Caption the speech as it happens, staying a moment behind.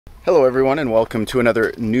Hello everyone, and welcome to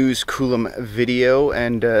another News Coolum video,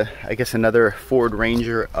 and I guess another Ford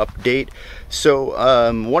Ranger update.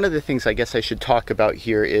 So one of the things I guess I should talk about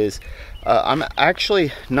here is I'm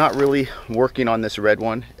actually not really working on this red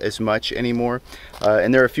one as much anymore,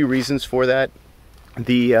 and there are a few reasons for that.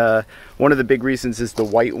 One of the big reasons is the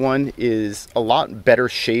white one is a lot better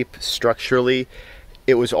shape structurally.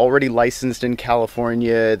 It was already licensed in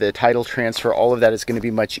California. The title transfer, all of that is going to be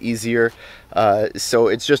much easier. So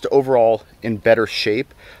it's just overall in better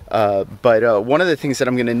shape. But one of the things that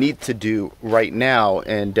I'm going to need to do right now,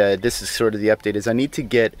 and this is sort of the update, is I need to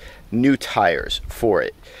get new tires for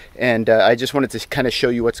it. And I just wanted to kind of show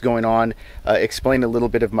you what's going on, explain a little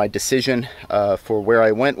bit of my decision for where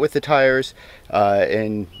I went with the tires,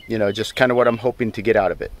 and just kind of what I'm hoping to get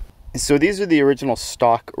out of it. So these are the original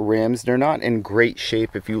stock rims. They're not in great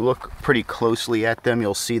shape. If you look pretty closely at them,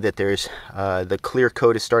 you'll see that there's the clear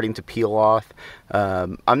coat is starting to peel off.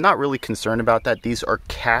 I'm not really concerned about that. These are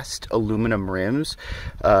cast aluminum rims,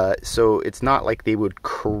 so it's not like they would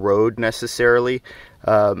corrode necessarily.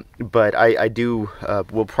 But I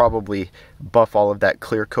will probably buff all of that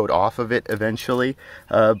clear coat off of it eventually.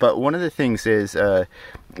 But one of the things is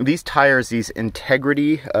these tires, these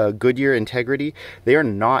Integrity, Goodyear Integrity, they are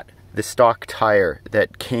not the stock tire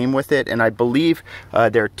that came with it, and I believe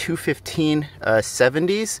they're 215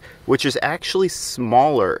 70s, which is actually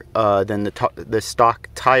smaller than the stock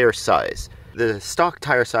tire size. The stock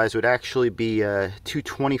tire size would actually be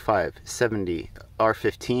 225 70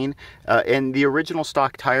 R15, and the original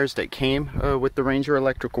stock tires that came with the Ranger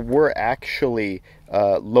Electric were actually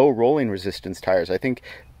low rolling resistance tires. I think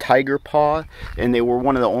Tiger Paw, and they were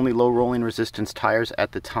one of the only low rolling resistance tires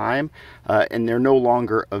at the time, and they're no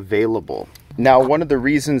longer available. Now, one of the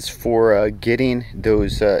reasons for getting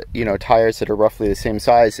those tires that are roughly the same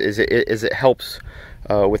size is it helps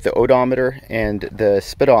with the odometer and the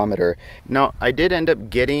speedometer. Now, I did end up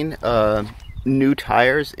getting new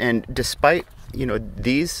tires, and despite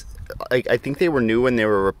these, I think they were new when they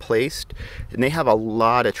were replaced, and they have a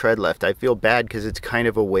lot of tread left. I feel bad because it's kind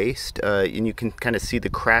of a waste, and you can kind of see the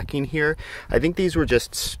cracking here. I think these were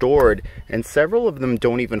just stored, and several of them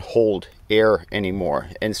don't even hold air anymore,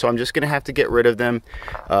 and so I'm just gonna have to get rid of them.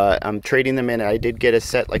 I'm trading them in. I did get a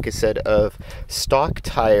set, like I said, of stock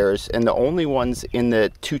tires, and the only ones in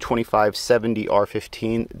the 225 70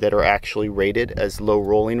 R15 that are actually rated as low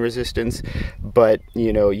rolling resistance, but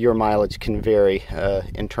your mileage can vary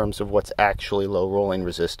in terms of what's actually low rolling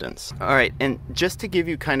resistance. All right, and just to give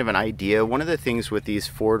you kind of an idea, one of the things with these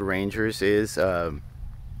Ford Rangers is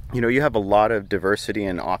you have a lot of diversity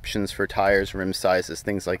and options for tires, rim sizes,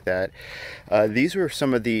 things like that. These were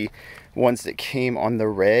some of the ones that came on the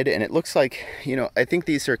red, and it looks like, I think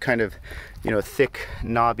these are kind of, thick,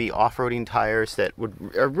 knobby off-roading tires that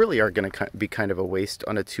really are going to be kind of a waste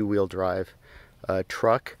on a two-wheel drive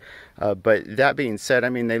truck. But that being said, I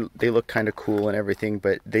mean, they look kind of cool and everything,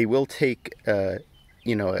 but they will take a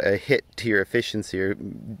hit to your efficiency, or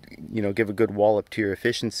give a good wallop to your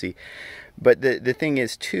efficiency. But the thing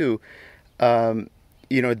is too,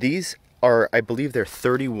 these are, I believe they're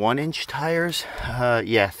 31-inch tires.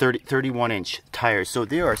 Yeah, 31-inch tires. So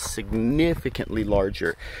they are significantly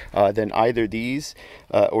larger than either these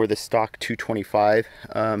or the stock 225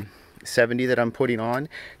 70 that I'm putting on,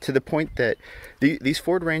 to the point that these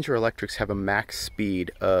Ford Ranger Electrics have a max speed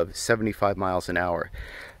of 75 miles an hour.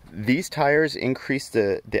 These tires increase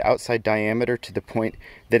the outside diameter to the point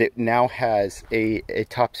that it now has a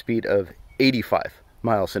top speed of 85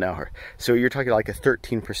 miles an hour. So you're talking like a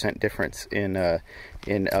 13% difference in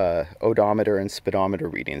odometer and speedometer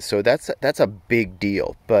readings. So that's a big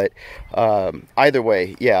deal. But either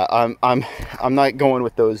way, yeah, I'm not going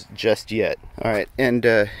with those just yet. All right, and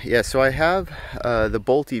yeah, so I have the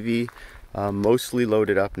Bolt EV mostly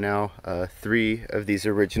loaded up now. 3 of these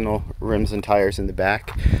original rims and tires in the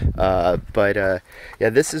back. Yeah,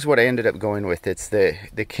 this is what I ended up going with. It's the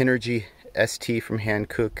Kinergy ST from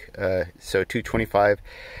Hankook, so 225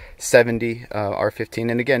 70 R15.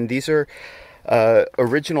 And again, these are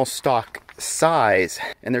original stock size,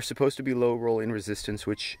 and they're supposed to be low rolling resistance,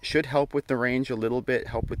 which should help with the range a little bit,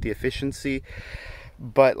 help with the efficiency.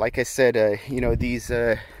 But like I said, these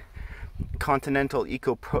Continental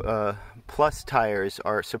Eco Plus tires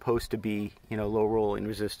are supposed to be, low rolling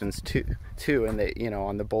resistance too, and they,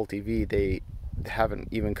 on the Bolt EV, they haven't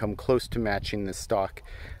even come close to matching the stock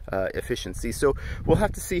efficiency. So we'll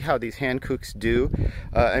have to see how these Hankooks do.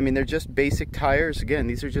 I mean, they're just basic tires. Again,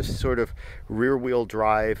 these are just sort of rear wheel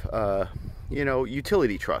drive,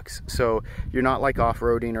 utility trucks. So you're not like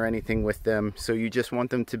off-roading or anything with them. So you just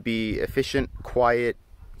want them to be efficient, quiet,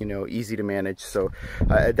 you know, easy to manage. So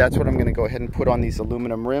that's what I'm going to go ahead and put on these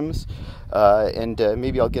aluminum rims, and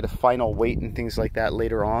maybe I'll get a final weight and things like that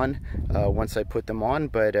later on once I put them on.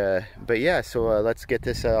 But yeah, so let's get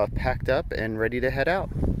this packed up and ready to head out.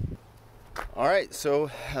 All right, so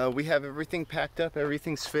we have everything packed up,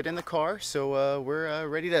 everything's fit in the car, so we're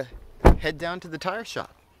ready to head down to the tire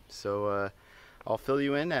shop. So I'll fill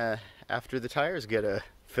you in after the tires get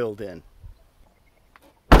filled in.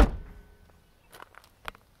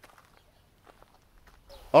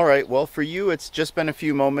 All right, well, for you it's just been a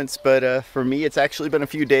few moments, but for me it's actually been a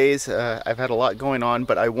few days. I've had a lot going on,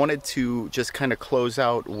 but I wanted to just kind of close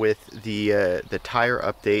out with the tire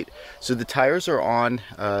update. So the tires are on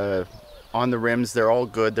the rims. They're all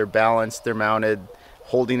good, they're balanced, they're mounted,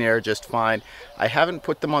 holding air just fine. I haven't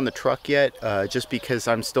put them on the truck yet, just because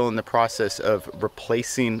I'm still in the process of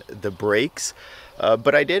replacing the brakes.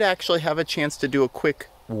 But I did actually have a chance to do a quick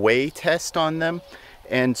weigh test on them,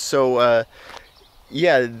 and so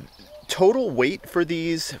yeah, total weight for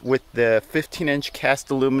these with the 15-inch cast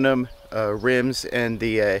aluminum rims and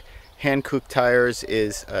the Hankook tires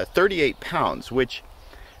is 38 pounds, which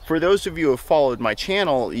for those of you who have followed my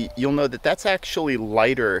channel, you'll know that that's actually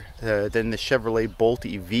lighter than the Chevrolet Bolt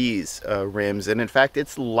EV's rims. And in fact,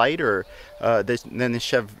 it's lighter than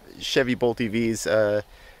the Chevy Bolt EV's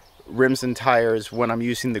rims and tires when I'm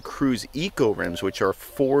using the Cruise Eco rims, which are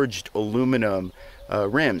forged aluminum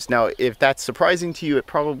rims. Now, if that's surprising to you, it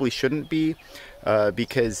probably shouldn't be,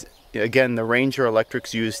 because again, the Ranger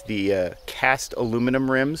Electrics use the cast aluminum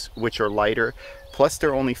rims, which are lighter, plus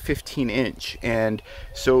they're only 15-inch, and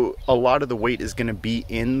so a lot of the weight is going to be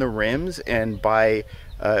in the rims, and by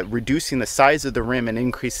reducing the size of the rim and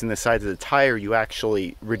increasing the size of the tire, you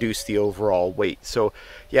actually reduce the overall weight. So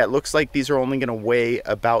yeah, it looks like these are only going to weigh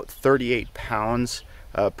about 38 pounds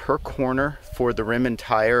per corner for the rim and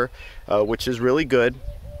tire, which is really good.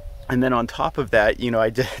 And then on top of that, you know, I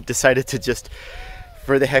decided to just,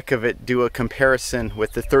 for the heck of it, do a comparison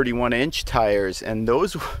with the 31-inch tires, and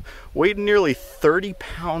those weighed nearly 30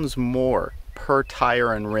 pounds more per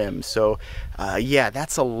tire and rim. So yeah,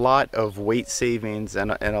 that's a lot of weight savings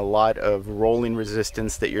and a lot of rolling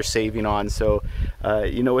resistance that you're saving on. So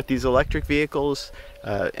you know, with these electric vehicles,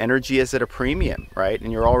 energy is at a premium, right?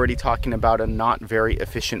 And you're already talking about a not very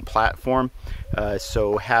efficient platform,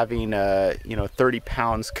 so having you know, 30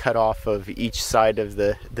 pounds cut off of each side of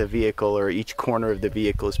the vehicle, or each corner of the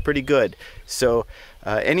vehicle, is pretty good. So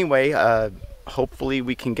anyway, hopefully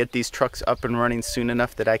we can get these trucks up and running soon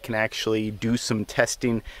enough that I can actually do some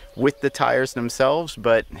testing with the tires themselves.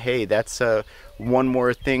 But hey, that's one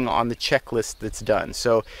more thing on the checklist that's done.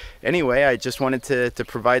 So anyway, I just wanted to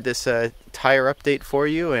provide this tire update for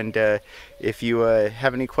you, and if you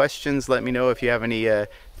have any questions, let me know. If you have any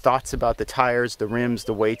thoughts about the tires, the rims,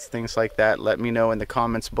 the weights, things like that, let me know in the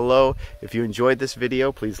comments below. If you enjoyed this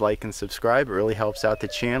video, please like and subscribe. It really helps out the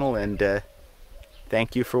channel, and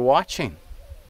thank you for watching.